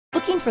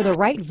Looking for the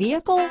right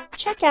vehicle?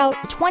 Check out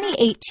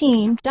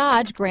 2018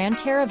 Dodge Grand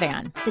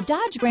Caravan. The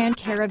Dodge Grand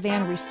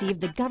Caravan received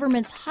the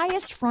government's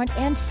highest front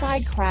and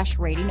side crash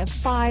rating of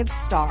 5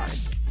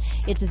 stars.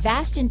 Its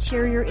vast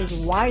interior is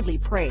widely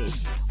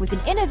praised, with an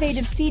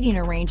innovative seating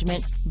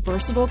arrangement,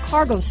 versatile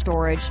cargo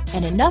storage,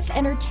 and enough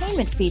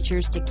entertainment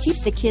features to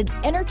keep the kids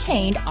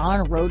entertained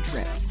on road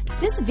trips.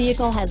 This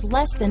vehicle has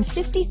less than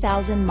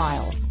 50,000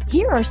 miles.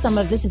 Here are some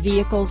of this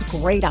vehicle's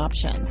great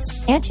options: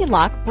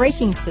 anti-lock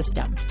braking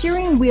system,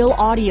 steering wheel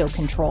audio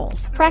controls,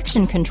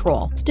 traction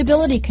control,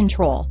 stability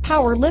control,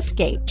 power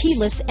liftgate,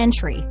 keyless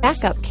entry,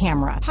 backup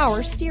camera,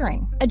 power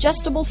steering,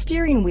 adjustable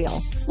steering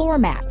wheel, floor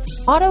mats,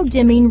 auto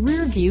dimming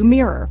rear view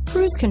mirror,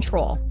 cruise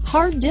control,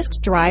 hard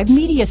disk drive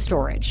media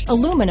storage,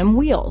 aluminum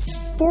wheels,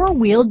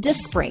 4-wheel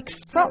disc brakes,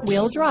 front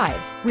wheel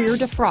drive, rear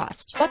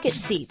defrost, bucket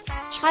seats,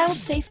 child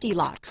safety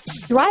locks.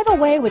 Drive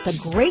away with a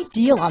great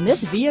deal on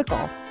this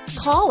vehicle.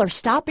 Call or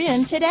stop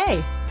in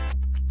today.